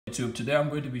Today I'm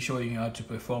going to be showing you how to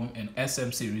perform an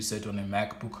SMC reset on a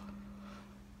MacBook.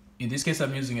 In this case,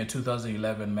 I'm using a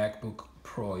 2011 MacBook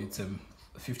Pro. It's a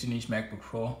 15-inch MacBook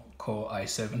Pro, Core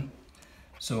i7.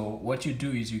 So what you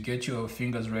do is you get your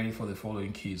fingers ready for the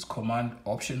following keys: Command,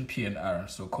 Option, P and R.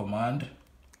 So Command,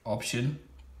 Option,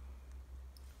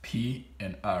 P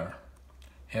and R.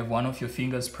 Have one of your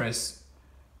fingers press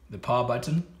the power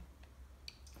button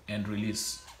and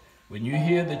release. When you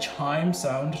hear the chime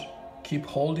sound, keep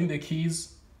holding the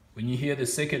keys. When you hear the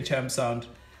second chime sound,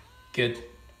 get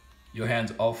your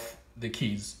hands off the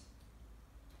keys.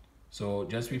 So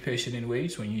just be patient and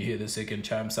wait. When you hear the second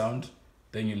chime sound,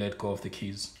 then you let go of the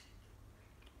keys.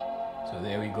 So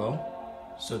there we go.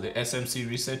 So the SMC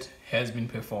reset has been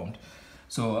performed.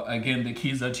 So again, the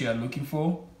keys that you are looking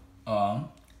for are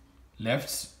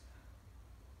left,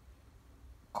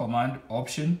 Command,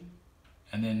 Option,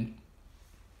 and then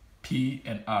P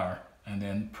and R, and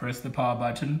then press the power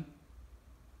button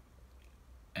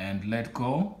and let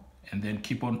go, and then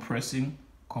keep on pressing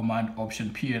Command,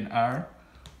 Option, P and R.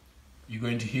 You're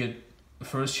going to hear the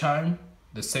first chime,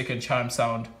 the second chime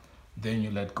sound, then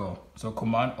you let go. So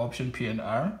Command, Option, P and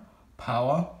R,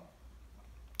 power,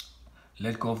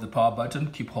 let go of the power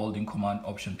button, keep holding Command,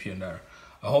 Option, P and R.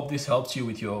 I hope this helps you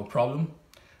with your problem.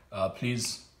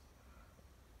 Please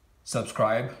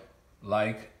subscribe,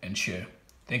 like and share.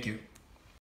 Thank you.